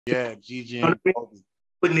Yeah, You know what GG I mean?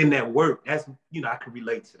 Putting in that work. That's, I can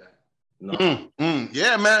relate to that.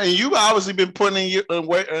 Yeah, man. And you obviously been putting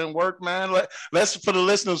in work, man. Let's, for the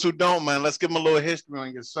listeners who don't, man, let's give them a little history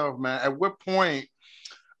on yourself, man. At what point,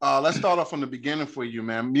 let's start off from the beginning for you,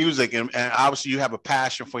 man. Music, and obviously you have a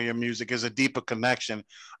passion for your music. There's a deeper connection.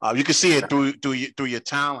 You can see it through your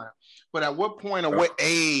talent. But at what point or what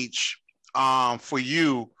age, for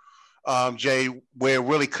you, Jay, where it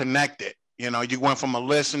really connected? You went from a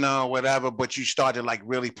listener or whatever, but you started like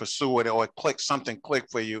really pursue it, or something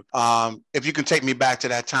clicked for you. If you can take me back to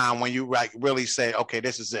that time when you like really say, okay,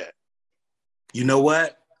 this is it. You know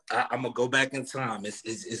what? I'm gonna go back in time.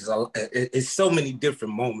 It's so many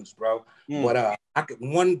different moments, bro. But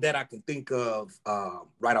one that I can think of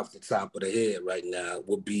right off the top of the head right now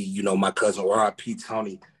would be, my cousin R.I.P.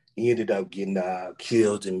 Tony. He ended up getting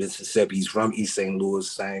killed in Mississippi. He's from East St. Louis,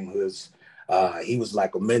 same hoods. He was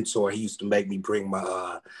like a mentor. He used to make me bring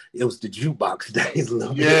my, it was the jukebox days a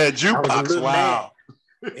little bit. Yeah, jukebox, wow.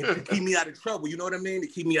 And to keep me out of trouble, you know what I mean? To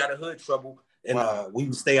keep me out of hood trouble. And we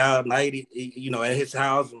would stay out at night, at his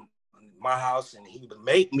house, and my house, and he would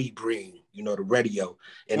make me bring, the radio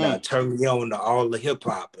and turn me on to all the hip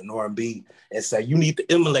hop and R&B and say, you need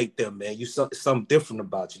to emulate them, man. Something different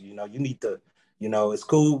about you. You need to, it's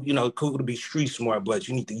cool, cool to be street smart, but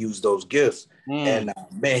you need to use those gifts. And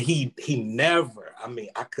man, he never,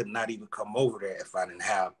 I could not even come over there if I didn't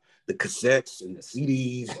have the cassettes and the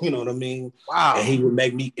CDs, you know what I mean? Wow. And he would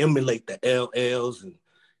make me emulate the LLs and,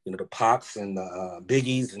 the Pops and the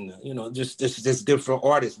Biggies and, just different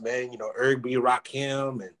artists, man. Erg B.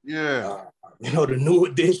 Rakim and, the New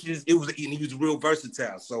Editions. He was real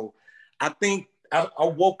versatile. So I think I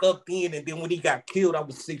woke up then, and then when he got killed, I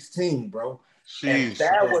was 16, bro. Jeez, and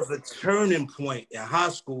that was a turning point in high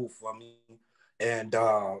school for me. And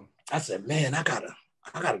I said, man, I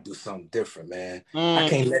gotta do something different, man. I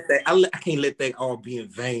can't let that. I can't let that all be in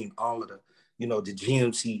vain. All of the, the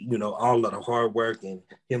GMC, all of the hard work and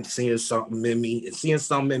him seeing something in me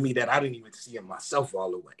that I didn't even see in myself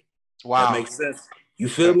all the way. Wow, that makes sense. You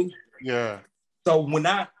feel me? Yeah. So when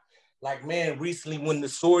recently when the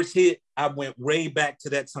Swords hit, I went way back to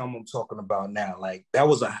that time I'm talking about now. Like that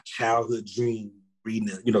was a childhood dream.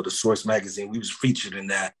 Reading the Source magazine, we was featured in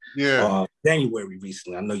that. Yeah. January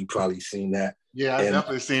recently. I know you probably seen that. Yeah, I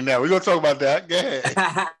definitely seen that. We're gonna talk about that. Go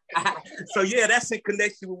ahead. So yeah, that's in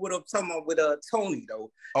connection with what I'm talking about with Tony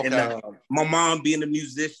though. Okay. And my mom being a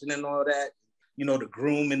musician and all that, the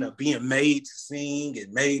grooming of being made to sing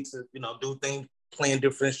and made to, do things, playing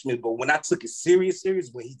different instruments. But when I took it serious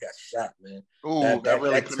when he got shot, man. Ooh, that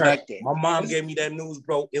really connected. My mom gave me that news,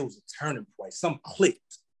 bro. It was a turning point. Something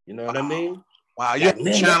clicked. You know what I mean? Wow, you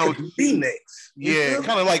channeled next. Yeah,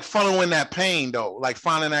 kind of like funneling that pain though, like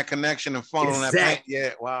finding that connection and funneling that pain.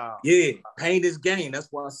 Yeah, wow. Yeah, pain is gain. That's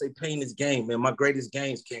why I say pain is gain, man. My greatest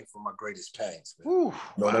gains came from my greatest pains, man. Ooh, you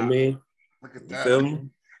know what I mean? Look at you that. Feel me?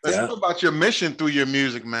 Let's talk about your mission through your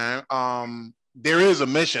music, man. There is a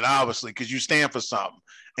mission, obviously, because you stand for something,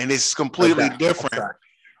 and it's completely different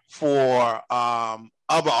for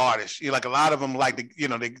other artists. Like a lot of them like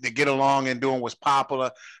to, they get along and doing what's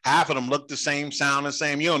popular. Half of them look the same, sound the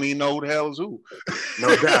same. You don't even know who the hell is who.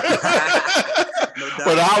 No doubt. No doubt.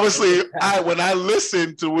 But obviously, when I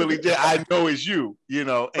listen to Willie J, I know it's you, and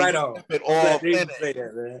right on. It all authentic.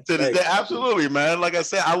 To this day, absolutely, man. Like I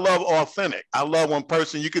said, I love authentic. I love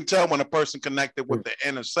you can tell when a person connected with the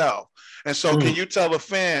inner self. And so can you tell the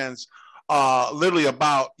fans literally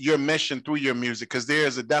about your mission through your music? Because there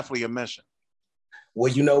is definitely a mission.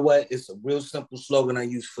 Well, you know what? It's a real simple slogan I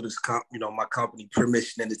use for this, my company,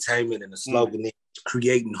 Permission Entertainment, and the slogan is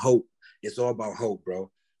creating hope. It's all about hope, bro.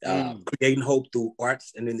 Creating hope through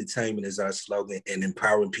arts and entertainment is our slogan, and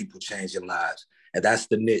empowering people changing lives. And that's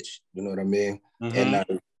the niche, you know what I mean? And,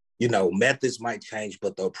 methods might change,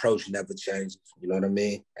 but the approach never changes, you know what I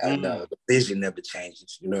mean? And the vision never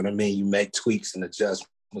changes, you know what I mean? You make tweaks and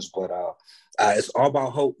adjustments, but it's all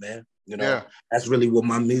about hope, man. That's really what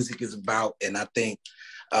my music is about. And I think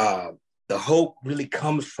the hope really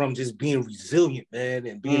comes from just being resilient, man,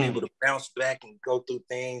 and being able to bounce back and go through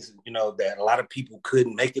things, that a lot of people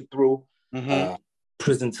couldn't make it through.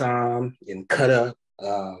 Prison time and cut up,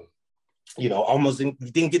 almost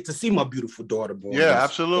didn't get to see my beautiful daughter born. Yeah,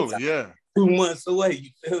 absolutely. Yeah. 2 months away, you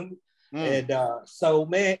feel me? And so,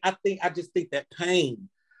 man, I just think that pain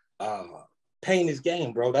is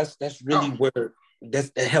gain, bro. That's really where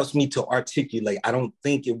that helps me to articulate. I don't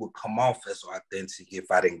think it would come off as authentic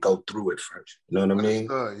if I didn't go through it first. You know what I mean?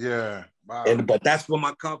 Yeah. Wow. But that's what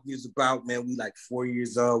my company is about, man. We like 4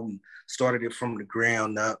 years old. We started it from the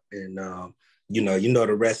ground up, and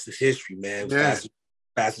the rest is history, man. Yeah.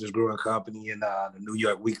 fastest growing company in the New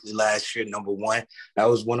York Weekly last year, #1. That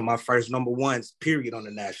was one of my first #1s, period, on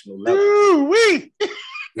the national level. Woo-wee.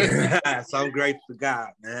 So I'm grateful to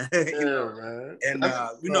God, man. You know, man. And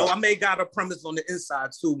you know, I made God a promise on the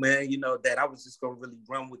inside too, man. You know, that I was just gonna really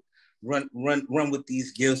run with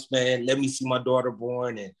these gifts, man. Let me see my daughter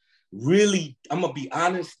born, and really, I'm gonna be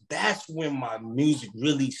honest. That's when my music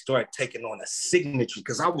really started taking on a signature,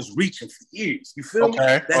 because I was reaching for years. You feel me?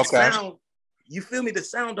 That sound. You feel me? The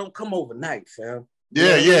sound don't come overnight, fam.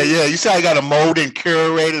 Yeah. You see, I got to mold and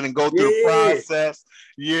curate it and go through the process.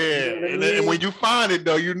 Yeah, you know and when you find it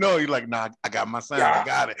though, you know, you're like, nah, I got my sound, I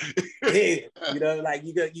got it. Yeah, you know, like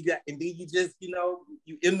you got, and then you just, you know,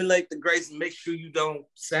 you emulate the grace and make sure you don't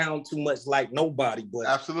sound too much like nobody, but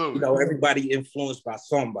absolutely, you know, everybody influenced by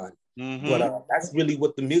somebody. But that's really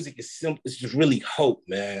what the music is. Simple. It's just really hope,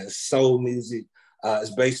 man. Soul music.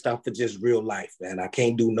 It's based off of just real life, man. I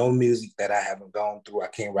can't do no music that I haven't gone through. I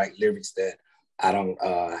can't write lyrics that I don't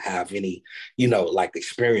have any, you know, like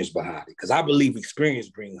experience behind it. Because I believe experience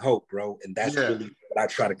brings hope, bro. And that's really what I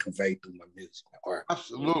try to convey through my music. Art.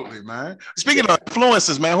 Absolutely, man. Speaking of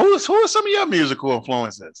influences, man, who are some of your musical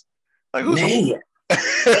influences? Like who's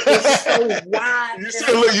it's so wide. You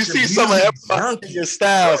see some of your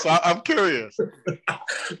style, so I'm curious. Man,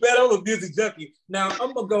 I'm a music junkie. Now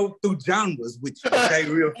I'm gonna go through genres with you, okay,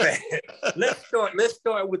 real fast. Let's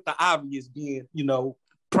start with the obvious, being, you know,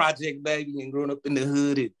 Project Baby and growing up in the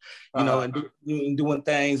hood, and you know, and doing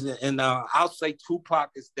things. And I'll say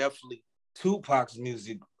Tupac's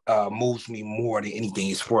music moves me more than anything.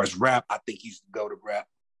 As far as rap, I think he's the go-to rap.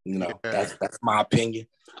 You know, that's my opinion.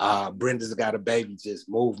 Brenda's Got a Baby just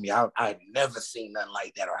moved me. I'd never seen nothing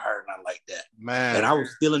like that or heard nothing like that. Man. And I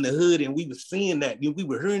was still in the hood, and we were seeing that. We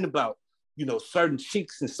were hearing about, you know, certain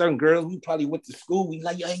chicks and certain girls. We probably went to school. We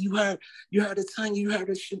like, yeah, you heard the tongue, you heard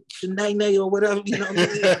the Shanae or whatever, you know what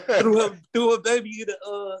I mean? threw her baby in the,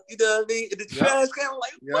 you know what I mean, in the trash can. I'm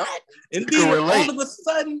like, what? And then all of a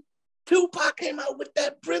sudden, Tupac came out with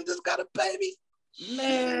that Brenda's Got a Baby.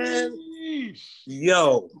 Man,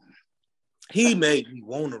 yo, he made me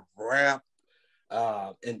want to rap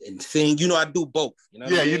and sing. You know, I do both. You know,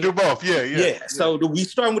 you do both. Yeah. So we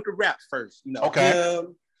starting with the rap first. You know,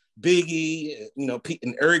 him, Biggie, you know,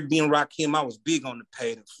 and Eric B. and Rakim. I was big on the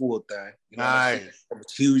paid in full thing. You know, I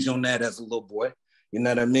was huge on that as a little boy. You know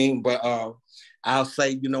what I mean? But I'll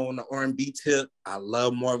say, you know, on the R&B tip, I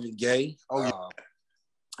love Marvin Gaye. I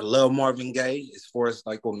love Marvin Gaye as far as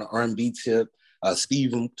like on the R&B tip.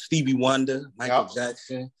 Stevie Wonder, Michael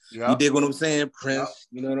Jackson. You dig what I'm saying? Prince,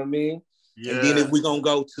 you know what I mean? Yeah. And then if we're gonna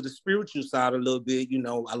go to the spiritual side a little bit, you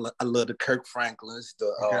know, I love the Kirk Franklins,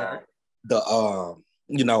 you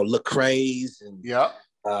know, Lecrae's, and you know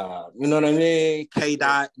what I mean?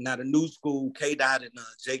 K-Dot, now the new school, K-Dot and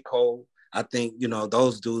J. Cole. I think, you know,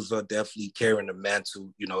 those dudes are definitely carrying the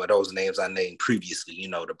mantle, you know, of those names I named previously, you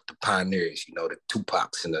know, the pioneers, you know, the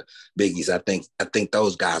Tupacs and the Biggies. I think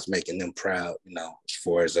those guys making them proud, you know, as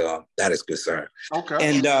far as that is concerned. Okay.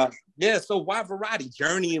 And so wide variety,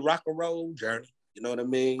 Journey, rock and roll, Journey, you know what I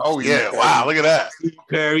mean? Oh, yeah. Wow, look at that.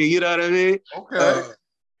 Perry, you know what I mean? Okay.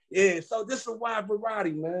 Yeah, so this is a wide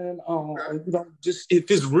variety, man. You know, just if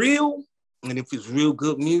it's real, and if it's real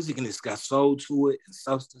good music and it's got soul to it and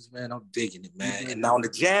substance, man, I'm digging it, man. And now on the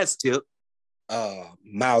jazz tip,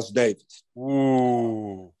 Miles Davis.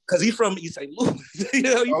 Ooh. Because he's from East St. Louis. You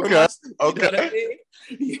know, from Austin, you know what I mean?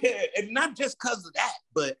 Yeah, and not just because of that,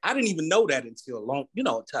 but I didn't even know that until I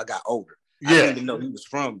got older. I didn't even know he was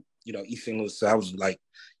from, you know, East St. Louis. So I was like,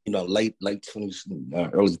 you know, late 20s,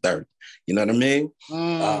 early 30s. You know what I mean?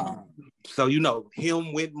 So, you know,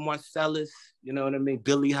 him with Marcellus, you know what I mean?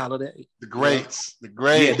 Billie Holiday. The greats. Yeah, the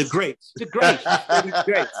greats. The greats,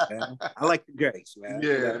 man. I like the greats, man. Yeah,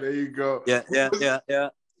 you know? There you go. Yeah.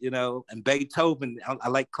 You know, and Beethoven, I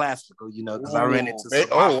like classical, you know, because I ran into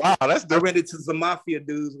that's I ran into some mafia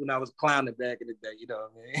dudes when I was clowning back in the day, you know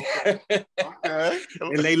what I mean? Okay.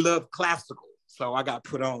 And they love classical. So I got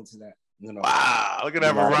put on to that. You know, wow, look at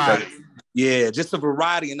that variety. Yeah, just a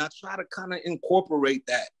variety. And I try to kind of incorporate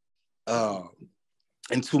that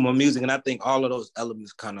into my music. And I think all of those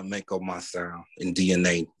elements kind of make up my sound and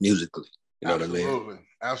DNA musically. You know what I mean?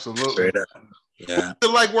 Absolutely. Yeah.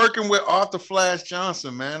 It's like working with Arthur Flash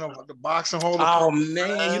Johnson, man, the boxing holder. Oh,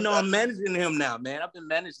 man, you know, I'm managing him now, man. I've been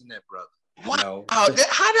managing that brother. Wow. You know? How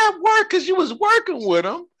that work? Because you was working with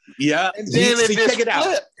him. Yeah, and then check it out.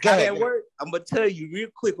 How that work? I'm gonna tell you real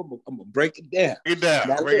quick. I'm gonna break it down. Break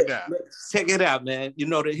it down. Check it out, man. You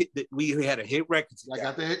know we had a hit record. I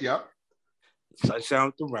got the hit. Yep. Sunshine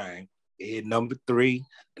with the Rain. It hit #3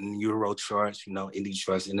 in the Euro charts. You know, indie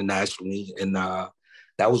charts internationally, and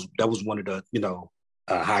that was one of the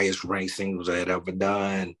highest ranked singles I had ever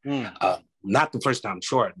done. Not the first time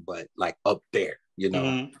chart, but like up there, you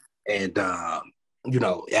know. And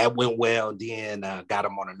that went well. Then got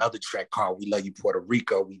him on another track called "We Love You, Puerto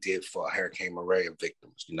Rico." We did for Hurricane Maria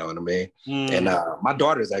victims. You know what I mean? And my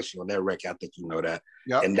daughter is actually on that record. I think you know that.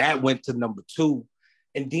 Yep. And that went to #2.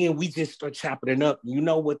 And then we just start chopping it up. You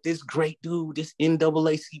know what? This great dude, this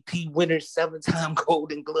NAACP winner, 7-time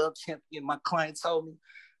Golden Glove champion, my client told me,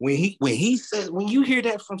 when he says, when you hear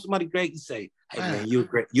that from somebody great, you say, "Hey man, you're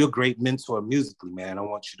a great mentor musically, man. I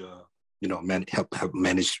want you to, help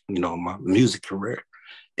manage, my music career."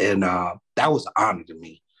 And that was an honor to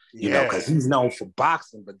me, because he's known for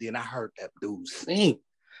boxing, but then I heard that dude sing.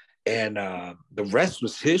 And the rest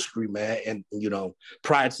was history, man. And,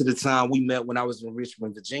 prior to the time we met when I was in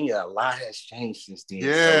Richmond, Virginia, a lot has changed since then.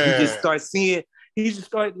 Yeah. So he just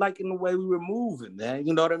started liking the way we were moving, man.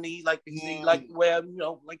 You know what I mean? Like, he liked the way,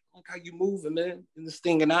 like how you moving, man, in this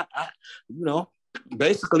thing. And I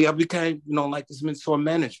basically I became, like this mentor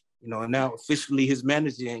manager, and now officially his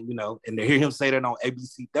manager, and to hear him say that on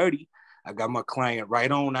ABC 30, I got my client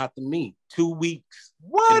right on after me. 2 weeks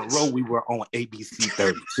in a row we were on ABC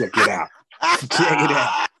 30. Check it out.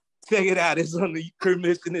 Check it out. It's on the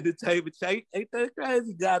permission of the table. Ain't that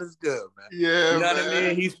crazy? God is good, man. Yeah, you know what I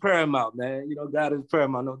mean? He's paramount, man. God is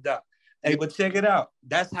paramount, no doubt. Hey, but check it out.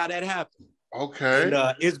 That's how that happened. Okay.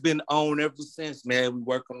 And it's been on ever since, man. We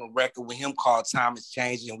work on a record with him called Time Is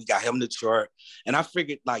Changing, and we got him to chart. And I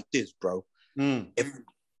figured like this, bro. If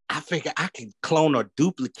I figure I can clone or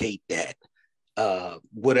duplicate that,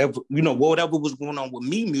 whatever was going on with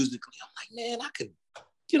me musically. I'm like, man, I could,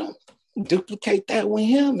 duplicate that with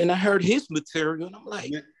him. And I heard his material, and I'm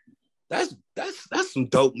like, that's some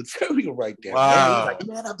dope material right there. Wow. Man. He's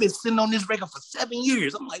like, man, I've been sitting on this record for 7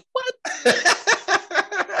 years. I'm like, what?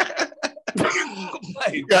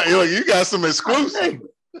 You got some exclusive.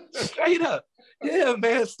 Straight up. Yeah,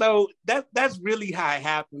 man. So that's really how it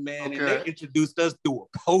happened, man. Okay. And they introduced us through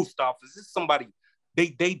a post office. This is somebody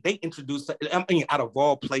they introduced. I mean, out of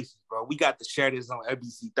all places, bro. We got to share this on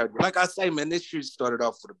ABC 30. Like I say, man, this shit started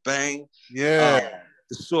off with a bang. Yeah.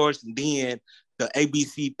 The Source, and then the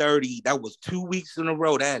ABC 30. That was 2 weeks in a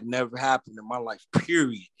row. That had never happened in my life,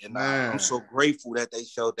 period. And I'm so grateful that they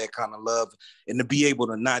showed that kind of love, and to be able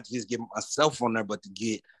to not just get myself on there, but to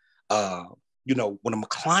get one of my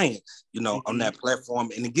clients, on that platform,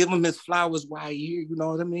 and to give him his flowers while here, you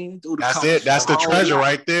know what I mean? That's it. That's the treasure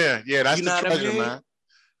right there. Yeah, that's the treasure, man.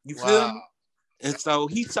 You feel me? And so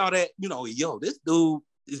he saw that, this dude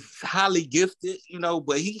is highly gifted,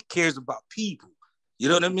 but he cares about people. You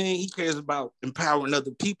know what I mean? He cares about empowering other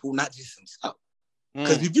people, not just himself.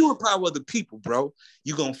 Because if you empower other people, bro,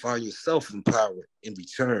 you're going to find yourself empowered in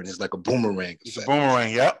return. It's like a boomerang. It's a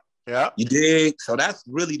boomerang, yep. Yeah. You dig? So that's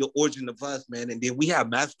really the origin of us, man. And then we have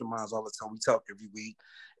masterminds all the time. We talk every week.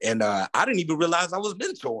 And I didn't even realize I was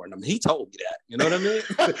mentoring him. He told me that. You know what I mean?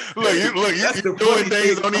 you're doing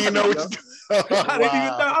things, don't even know what you're doing. I didn't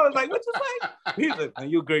even know. I was like, what you say? He's like, man,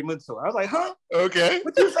 you're a great mentor. I was like, huh? Okay.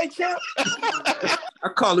 What you say, champ? I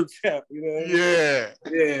call him champ, Yeah.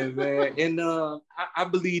 Yeah, man. And I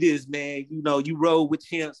believe this, man. You roll with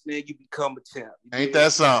champs, man, you become a champ. Ain't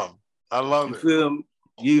that something? I love it.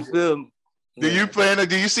 You feel me? Do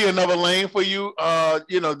you see another lane for you,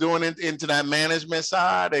 doing it into that management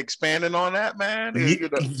side, expanding on that, man?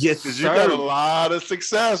 Yes, because you got a lot of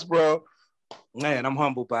success, bro. Man, I'm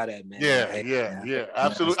humbled by that, man. Yeah,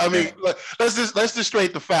 absolutely. I mean, let's just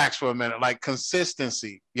straight the facts for a minute. Like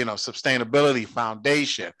consistency, sustainability,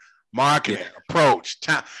 foundation, marketing, approach,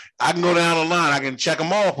 time. I can go down the line. I can check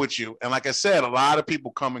them off with you. And like I said, a lot of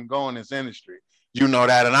people come and go in this industry. You know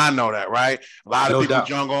that, and I know that, right? A lot of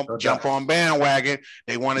people jump on bandwagon.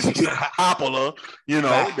 They want to be popular,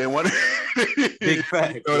 They want to. Big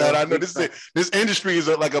fact. That I know this industry is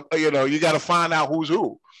like you got to find out who's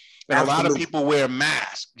who. And a lot of people wear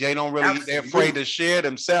masks. They don't really. They're afraid to share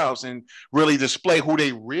themselves and really display who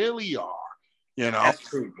they really are. That's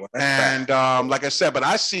true. And like I said, but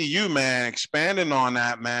I see you, man, expanding on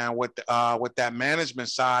that, man, with that management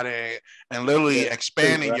side and literally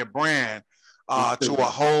expanding your brand. To a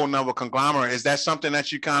whole nother conglomerate. Is that something that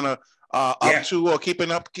you kind of up to, or keeping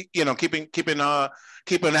that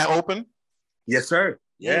open? Yes, sir.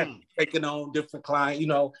 Yeah, taking on different clients.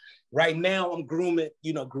 Right now I'm grooming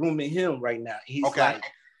him right now. He's like,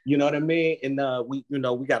 you know what I mean? And we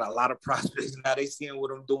got a lot of prospects now. They seeing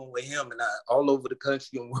what I'm doing with him, and all over the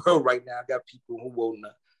country and world right now. I got people who want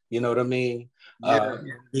to, you know what I mean?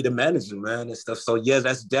 Be the manager, man, and stuff. So yeah,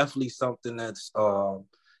 that's definitely something that's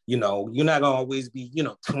you're not gonna always be,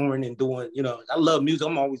 touring and doing, I love music.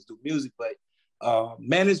 I'm always do music, but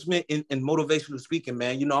management and motivational speaking,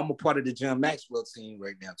 man. You know, I'm a part of the John Maxwell team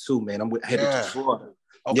right now too, man. I'm headed to Florida.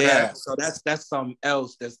 Okay. Yeah, so that's something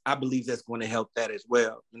else I believe that's going to help that as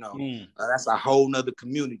well. You know, that's a whole nother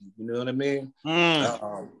community. You know what I mean?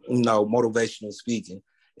 You know, motivational speaking,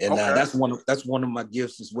 and that's one of my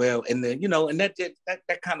gifts as well. And then, you know, and that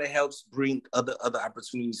kind of helps bring other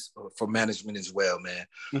opportunities for management as well, man.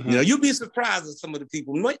 You know, you'll be surprised at some of the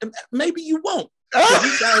people. Maybe you won't. Look,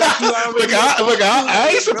 I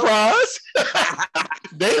ain't surprised.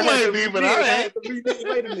 They might be, but I ain't.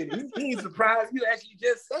 Wait a minute. You ain't surprised. You actually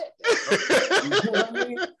just said that. You know what I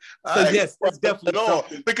mean? So yes, that's definitely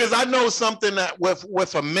something. Because I know something that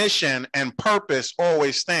with a mission and purpose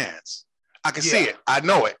always stands. I can see it. I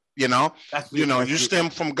know it. You know. You stem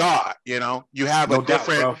from God. You know. You have a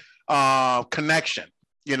different connection.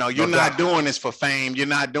 You know. You're not doing this for fame. You're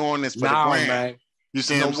not doing this for the brand. Man. You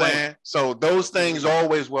see what I'm saying? So those things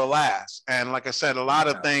always will last. And like I said, a lot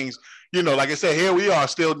of things, you know, like I said, here we are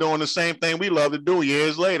still doing the same thing we love to do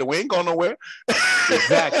years later. We ain't going nowhere.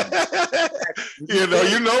 Exactly.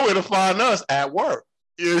 you know where to find us at work.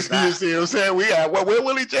 You see what I'm saying? We at work. We're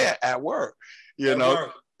Willie J at work. You know.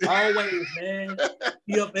 Work. Always, man.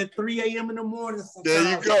 Be up at 3 a.m. in the morning. There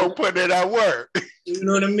you go, putting it at work. You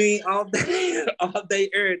know what I mean? All day,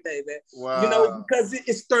 every day, man. Wow. You know, because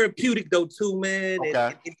it's therapeutic though, too, man.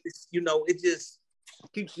 Okay. You know, it just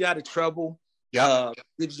keeps you out of trouble. Yeah.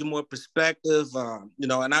 Gives you more perspective. You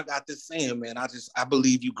know, and I got this saying, man, I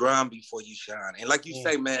believe you grind before you shine. And like you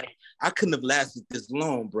say, man, I couldn't have lasted this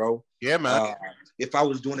long, bro. Yeah, man. If I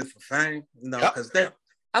was doing it for fame, you know, because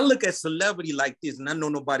I look at celebrity like this, and I know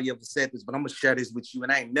nobody ever said this, but I'm gonna share this with you.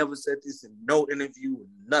 And I ain't never said this in no interview,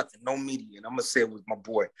 nothing, no media. And I'm gonna say it with my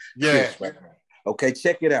boy. Yeah. Right now. Okay,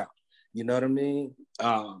 check it out. You know what I mean?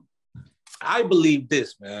 I believe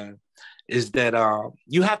this, man, is that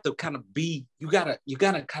you have to kind of be, you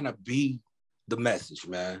gotta kind of be the message,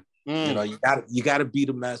 man. You know, you gotta be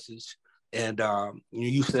the message. And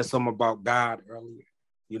you said something about God earlier.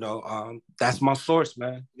 You know, that's my source,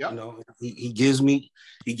 man. Yep. You know, he gives me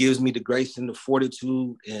the grace and the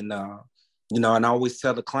fortitude, and you know, and I always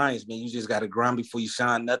tell the clients, man, you just got to grind before you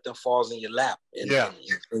shine. Nothing falls in your lap. And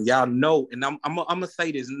y'all know, and I'm gonna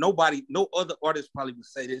say this. No other artist probably would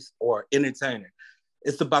say this, or entertainer.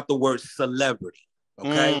 It's about the word celebrity.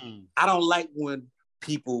 Okay, I don't like when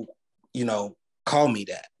people, you know, call me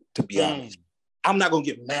that. To be honest, I'm not gonna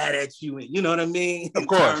get mad at you, and you know what I mean. Of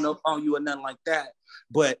course, turn up on you or nothing like that.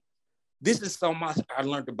 But this is so much I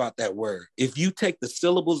learned about that word. If you take the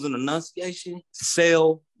syllables and enunciation,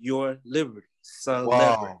 sell your liberty.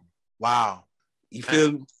 Wow. You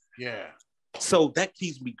feel me? Yeah. So that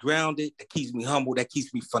keeps me grounded. That keeps me humble. That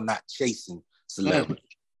keeps me from not chasing celebrity.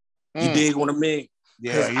 You dig what I mean?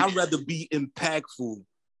 Yeah. I'd rather be impactful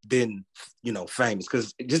than, you know, famous.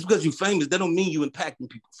 Because just because you're famous, that don't mean you impacting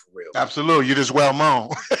people for real. Absolutely. You're just well known.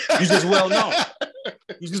 You're just well known.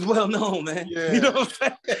 You're just well known, man. Yeah. You know what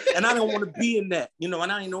I'm saying? And I don't want to be in that, you know,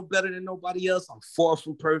 and I ain't no better than nobody else. I'm far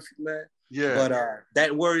from perfect, man. Yeah. But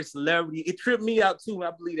that word celebrity, it tripped me out too.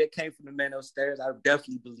 I believe that came from the man upstairs. I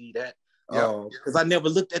definitely believe that. Because I never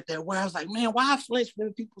looked at that word. I was like, man, why I flinch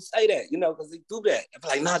when people say that? You know, because they do that. I'm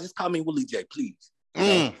like, nah, just call me Willie J, please. You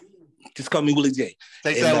know? Just call me Willie J.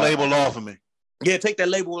 Take that label off of me. Yeah, take that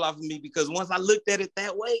label off of me, because once I looked at it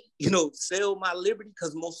that way, you know, sell my liberty,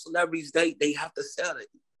 because most celebrities, they have to sell it.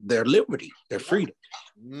 Their liberty, their freedom.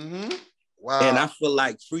 Wow. And I feel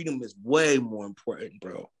like freedom is way more important,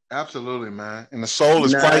 bro. Absolutely, man. And the soul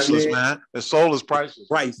is priceless, man. The soul is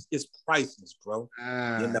priceless. It's priceless, bro.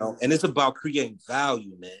 You know, and it's about creating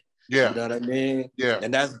value, man. Yeah. You know what I mean? Yeah.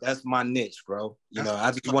 And that's my niche, bro. You know, I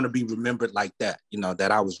just want to be remembered like that, you know,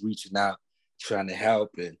 that I was reaching out, trying to help,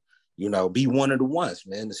 and, you know, be one of the ones,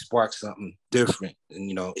 man, to spark something different, and,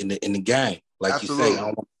 you know, in the game. Like Absolutely. You say, I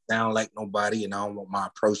don't want to sound like nobody, and I don't want my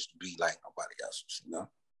approach to be like nobody else's, you know?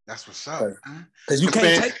 That's what's up. Because you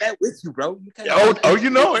can't take that with you, bro. You can't you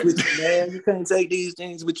know it. You, man. You can't take these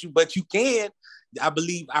things with you, but you can. I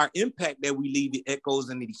believe our impact that we leave, it echoes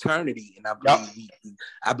in eternity, and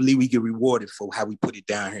I believe we get rewarded for how we put it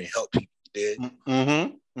down here and help people.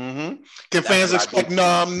 Can fans expect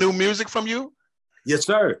new music from you? Yes,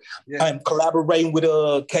 sir. Yeah. I'm collaborating with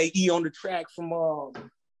KE on the track from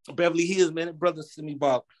Beverly Hills, man. That brother sent me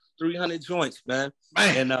about 300 joints, man.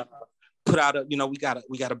 And put out we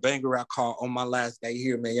got a banger out called On My Last Day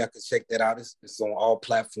Here, man. Y'all can check that out. It's on all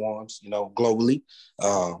platforms, you know, globally.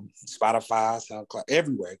 Spotify, SoundCloud,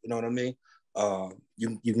 everywhere. You know what I mean?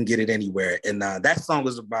 You can get it anywhere. And that song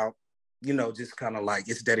is about, you know, just kind of like,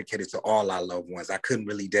 it's dedicated to all our loved ones. I couldn't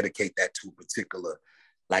really dedicate that to a particular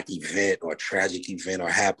like event or tragic event or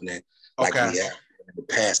happening like Okay. we have in the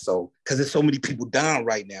past. So, because there's so many people down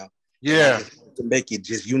right now. Yeah. Just to make it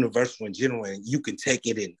just universal in general, and you can take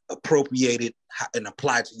it and appropriate it and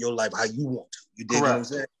apply it to your life how you want to. You dig what I'm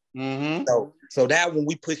saying? Mm-hmm. So that when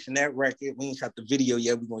we pushing that record, we ain't shot the video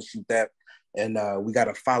yet. We're gonna shoot that, and we got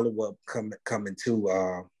a follow up coming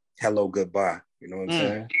to Hello Goodbye. You know what I'm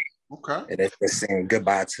saying? Okay. And that's saying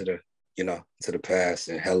goodbye to the to the past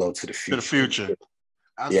and hello to the future. To the future.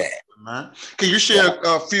 Yeah, man. Can you share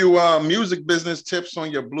a few music business tips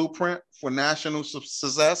on your blueprint for national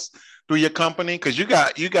success through your company? Because you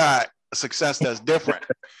got success that's different.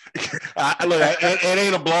 Look, it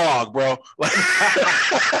ain't a blog, bro.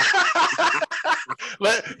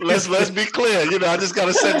 Let's be clear. You know, I just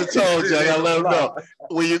gotta set the tone. I gotta let them know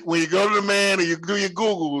when you go to the man and you do your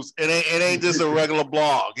Googles, it ain't just a regular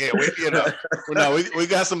blog. Yeah, we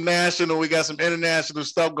got some national, we got some international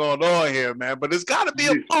stuff going on here, man. But it's got to be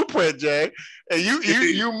a blueprint, Jay. And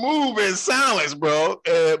you move in silence, bro.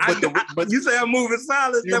 But you say I'm moving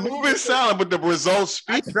silent. You're moving silent, but the results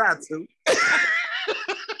speak. I try to.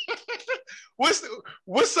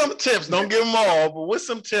 What's some tips? Don't give them all, but what's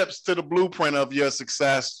some tips to the blueprint of your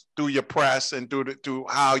success through your press and through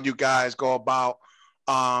how you guys go about,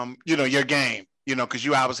 your game? Because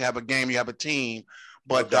you obviously have a game, you have a team,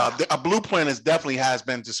 but a blueprint definitely has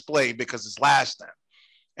been displayed because it's lasting.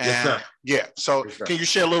 And yes, sir. Yeah. So can you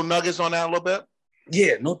share little nuggets on that a little bit?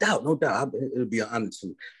 Yeah, no doubt. It'll be an honor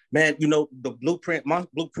to. Man, the blueprint, my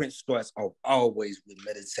blueprint starts off always with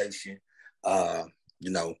meditation,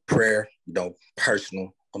 prayer,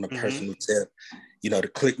 personal, on a personal tip, to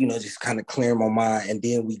click, just kind of clear my mind. And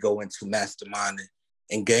then we go into masterminding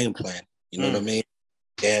and game plan, you know what I mean?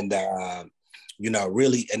 And,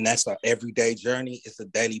 really, and that's an everyday journey. It's a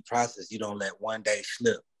daily process. You don't let one day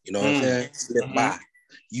slip, you know what I'm saying? Slip by.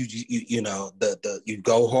 You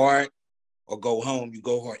go hard or go home. You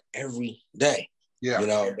go hard every day. Yeah.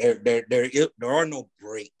 There are no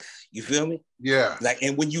breaks. You feel me? Yeah.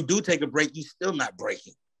 And when you do take a break, you still not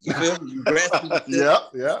breaking. You feel me? You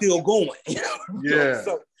still going. Yeah.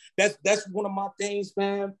 So that's one of my things,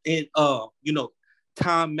 man. And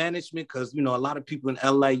time management, because a lot of people in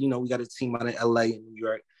LA, we got a team out in LA and New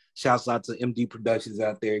York. Shouts out to MD Productions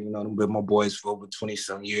out there. Them been my boys for over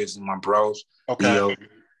 20-some years and my bros. Okay.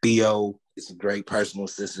 Theo is a great personal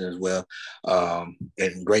assistant as well,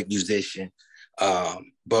 and great musician.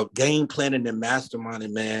 But game planning and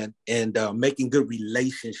masterminding, man, and making good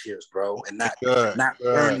relationships, bro, and not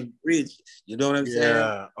burning bridges. You know what I'm saying?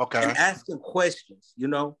 Yeah. Okay. And asking questions,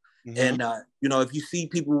 and if you see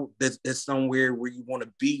people that's somewhere where you want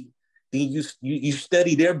to be, then you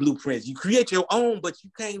study their blueprints. You create your own, but you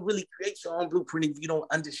can't really create your own blueprint if you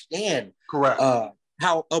don't understand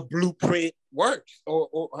how a blueprint works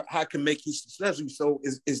or how it can make you successful. So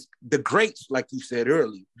is the greats, like you said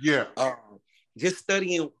earlier. Yeah. Just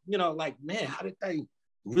studying, man, how did they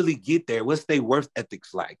really get there? What's their worth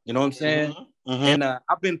ethics like? You know what I'm saying? And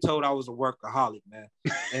I've been told I was a workaholic, man.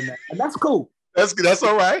 And that's cool. That's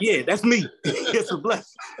all right. Yeah, that's me. It's a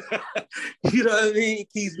blessing. You know what I mean? It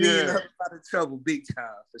keeps me in a lot of trouble, big time,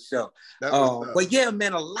 for sure. But yeah,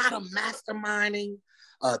 man, a lot of masterminding.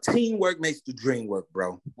 Teamwork makes the dream work,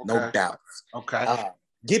 bro. Okay. No doubt. Okay.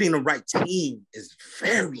 Getting the right team is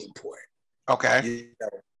very important. Okay.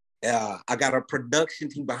 I got a production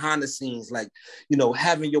team behind the scenes,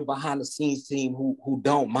 having your behind the scenes team who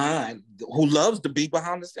don't mind, who loves to be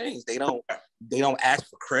behind the scenes. They don't ask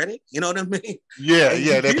for credit. You know what I mean?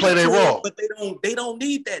 Yeah, they play their role, but they don't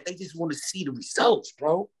need that. They just want to see the results,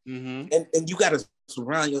 bro. And you got to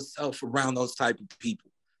surround yourself around those type of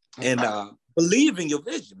people, and believe in your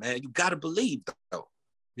vision, man. You got to believe, though.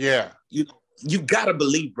 Yeah, you got to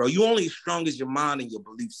believe, bro. You only as strong as your mind and your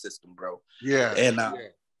belief system, bro. Yeah,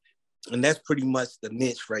 and that's pretty much the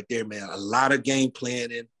niche right there, man. A lot of game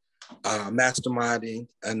planning, masterminding,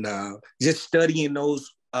 and just studying those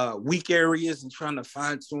weak areas and trying to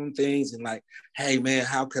fine tune things. And hey, man,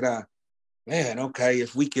 how could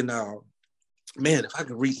if we can, if I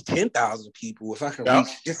could reach 10,000 people, if I can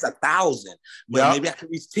reach just 1,000, maybe I can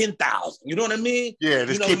reach 10,000. You know what I mean? Yeah,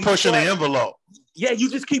 just keep pushing the envelope. Yeah, you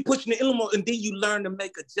just keep pushing the envelope, and then you learn to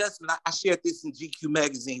make adjustments. I shared this in GQ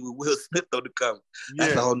magazine with Will Smith on the cover.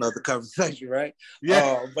 That's a whole nother conversation, right?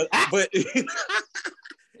 Yeah, but in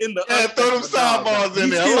the throw them softballs in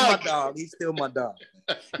there. He's still my dog.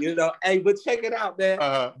 Hey, but check it out, man.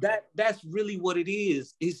 That's really what it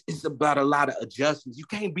is. It's about a lot of adjustments. You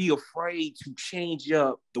can't be afraid to change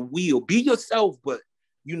up the wheel. Be yourself, but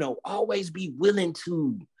always be willing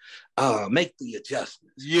to make the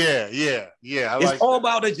adjustments. Yeah. It's all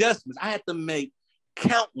about adjustments. I had to make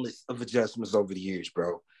countless of adjustments over the years,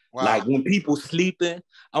 bro. Wow. Like when people sleeping,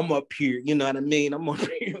 I'm up here, you know what I mean? I'm up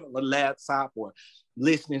here on the laptop or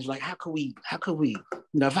listening. Like, how could we,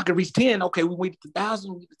 if I could reach 10, okay, we wait to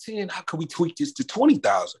 1,000, we to 10. How could we tweak this to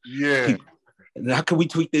 20,000? Yeah. And how could we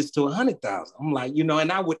tweak this to 100,000? I'm like,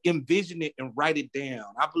 and I would envision it and write it down.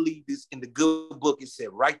 I believe this in the good book. It said,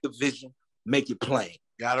 write the vision, make it plain.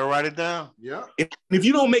 Gotta write it down. Yeah. And if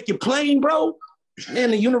you don't make it plain, bro,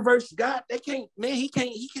 man, the universe, God, he can't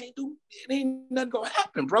do, it ain't nothing gonna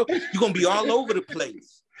happen, bro. You're gonna be all over the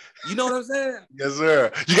place. You know what I'm saying? Yes,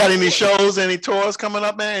 sir. You got any shows, any tours coming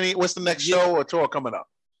up, man? What's the next show or tour coming up?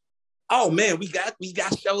 Oh man, we got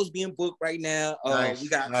shows being booked right now. We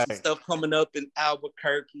got some stuff coming up in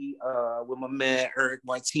Albuquerque with my man Eric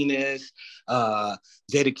Martinez.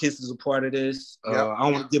 Jada Kiss is a part of this. I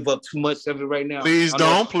don't want to give up too much of it right now. Please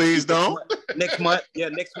don't. Next month.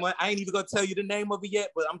 I ain't even gonna tell you the name of it yet,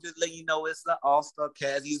 but I'm just letting you know it's the all-star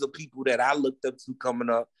cast. These are people that I looked up to coming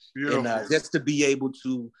up. Beautiful. And just to be able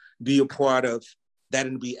to be a part of that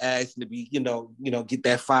and to be asked and to be, get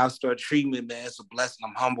that 5-star treatment, man, it's a blessing.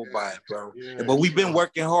 I'm humbled by it, bro. Yeah, but we've been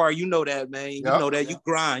working hard. You know that, man. You know that. You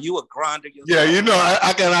grind. You a grinder yourself. Yeah,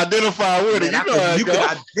 I can identify with it. You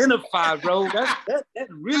can identify, bro. That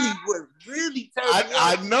really what really turned me on.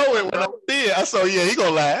 I know it when I see it. I saw, he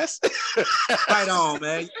gonna last. Right on,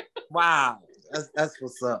 man. Wow. That's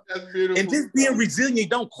what's up. That's beautiful. And just being resilient,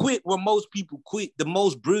 don't quit where most people quit. The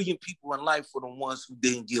most brilliant people in life were the ones who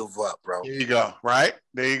didn't give up, bro. There you go. Right?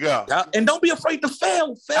 There you go. Yeah. And don't be afraid to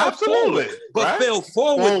fail. Absolutely. Forward. But fail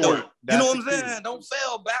forward though. You know what I'm saying? Don't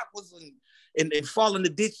fail backwards and fall in the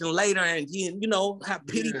ditch and later and have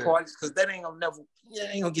pity parties, because that ain't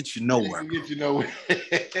gonna get you nowhere.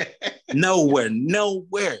 Nowhere.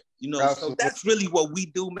 So that's really what we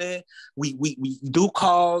do, man. We do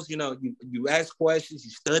calls, you ask questions,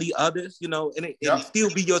 you study others, and still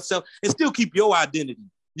be yourself and still keep your identity.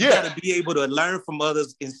 You gotta be able to learn from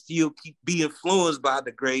others and still be influenced by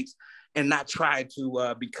the greats and not try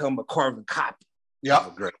to become a carbon copy. Yeah.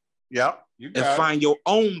 And find your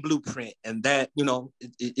own blueprint. And that,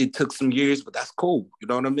 it took some years, but that's cool. You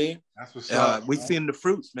know what I mean? That's what's up. We're seeing the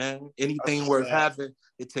fruits, man. Anything worth having,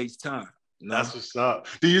 it takes time. That's what's up.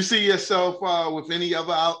 Do you see yourself with any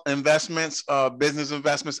other investments, business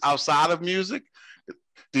investments outside of music?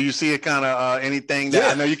 Do you see it kind of anything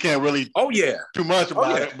that I know you can't really too much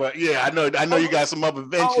about it, but I know you got some other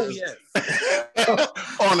ventures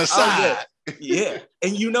on the side.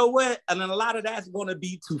 And you know what? And then a lot of that's going to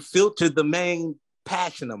be to filter the main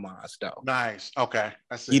passion of mine, though. Nice. Okay.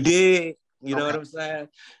 You did. You know what I'm saying?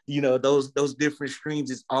 Those different streams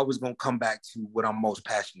is always going to come back to what I'm most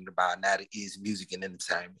passionate about, and that is music and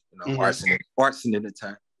entertainment. Arts and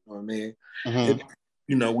entertainment. You know what I mean? Mm-hmm.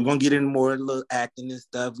 We're going to get into more little acting and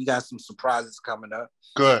stuff. We got some surprises coming up.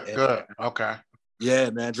 Good. Okay. Yeah,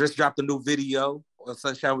 man. Just dropped a new video on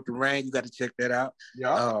Sunshine with the Rain. You got to check that out.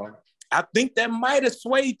 Yeah. I think that might have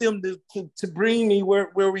swayed them to bring me where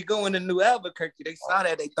we going in New Albuquerque. They saw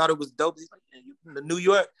that. They thought it was dope. He's like, you from the New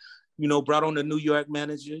York, brought on the New York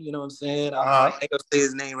manager. You know what I'm saying? I ain't gonna say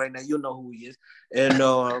his name right now. You'll know who he is. And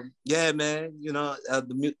man,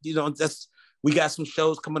 we got some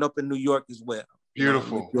shows coming up in New York as well.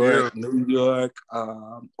 Beautiful. New York,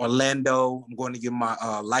 Orlando. I'm going to get my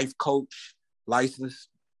life coach license.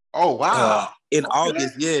 Oh, wow. In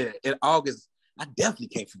August. In August. I definitely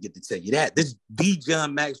can't forget to tell you that. This D.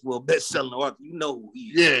 John Maxwell best-selling author, you know who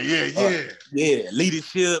he is.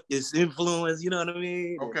 Leadership is influence, you know what I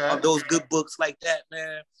mean? Okay. All those good books like that,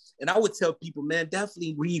 man. And I would tell people, man,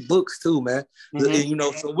 definitely read books too, man. Mm-hmm.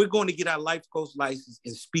 And, so we're going to get our life coach license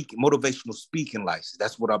and motivational speaking license.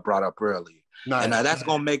 That's what I brought up earlier. Nice. And that's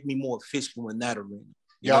going to make me more official in that arena.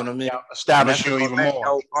 You know what I mean? Establish you even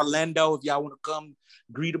more. Orlando, if y'all want to come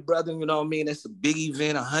greet a brother, you know what I mean? That's a big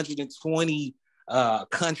event, 120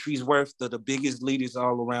 countries worth of the biggest leaders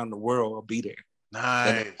all around the world will be there.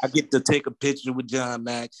 Nice. And I get to take a picture with John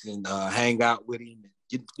Max and hang out with him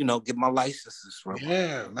and get my licenses from him.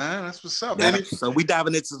 Yeah, man, that's what's up. So we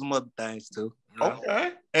diving into some other things too.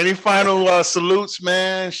 Okay. Any final salutes,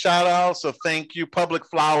 man? Shout outs or thank you, public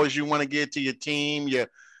flowers you want to get to your team, your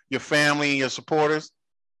family, your supporters?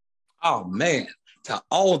 Oh man. To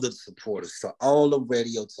all the supporters, to all the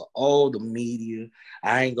radio, to all the media.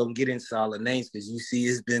 I ain't gonna get into all the names because you see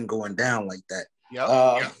it's been going down like that.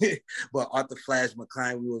 But Arthur Flash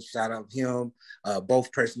McClain, we will shout out him.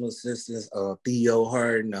 Both personal assistants, Theo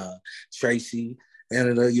Hart and Tracy.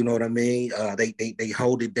 Canada, you know what I mean? They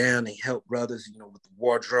hold it down. They help brothers, you know, with the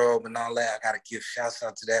wardrobe and all that. I gotta give shouts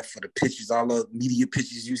out to that for the pictures, all the media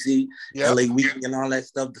pictures you see, LA Week and all that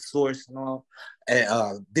stuff, the source and all.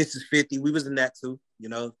 And This Is 50. We was in that too. You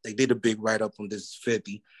know, they did a big write up on This Is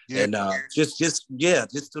 50, and just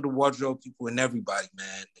to the wardrobe people and everybody,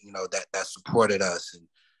 man. You know that supported us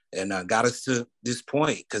and got us to this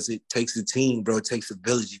point, because it takes a team, bro. It takes a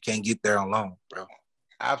village. You can't get there alone, bro.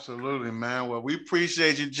 Absolutely, man. Well, we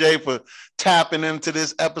appreciate you, Jay, for tapping into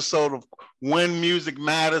this episode of When Music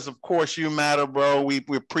Matters. Of course, you matter, bro. We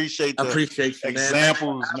appreciate the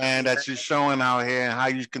examples, man, that you're showing out here and how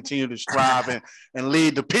you continue to strive and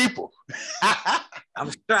lead the people.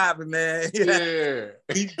 I'm striving, man. Yeah.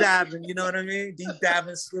 Deep diving, you know what I mean? Deep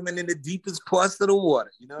diving, swimming in the deepest parts of the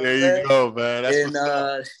water. You know what there you go, man. That's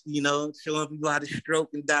you know, showing people how to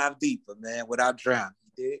stroke and dive deeper, man, without drowning.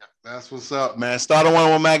 That's what's up, man. Stardom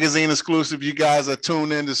 101 Magazine exclusive. You guys are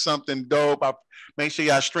tuned into something dope. Make sure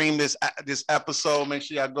y'all stream this episode. Make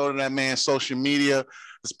sure y'all go to that man's social media,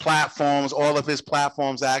 his platforms, all of his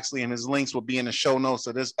platforms actually, and his links will be in the show notes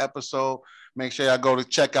of this episode. Make sure y'all go to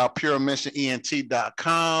check out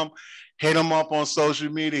puremissionent.com. Hit him up on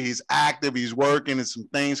social media. He's active. He's working. There's some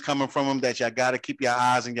things coming from him that y'all got to keep your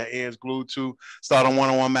eyes and your ears glued to. Stardom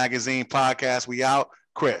 101 Magazine podcast. We out.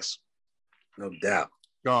 Chris. No doubt.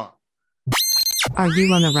 Gone. Are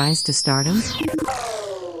you on the rise to stardom?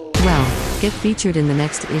 Well, get featured in the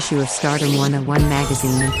next issue of Stardom 101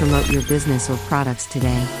 magazine and promote your business or products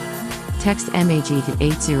today. Text MAG to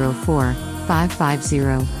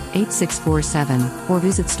 804-550-8647 or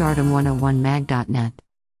visit stardom101mag.net.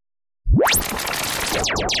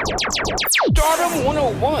 Stardom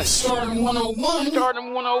 101. Stardom 101.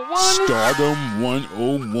 Stardom 101. Stardom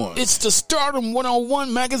 101. It's the Stardom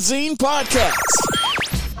 101 Magazine Podcast.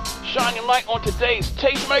 Shining light on today's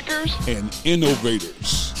tastemakers and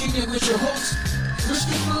innovators. Kicking with your host,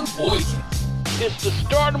 Christopher Boykin. It's the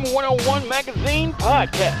Stardom 101 Magazine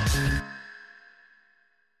Podcast.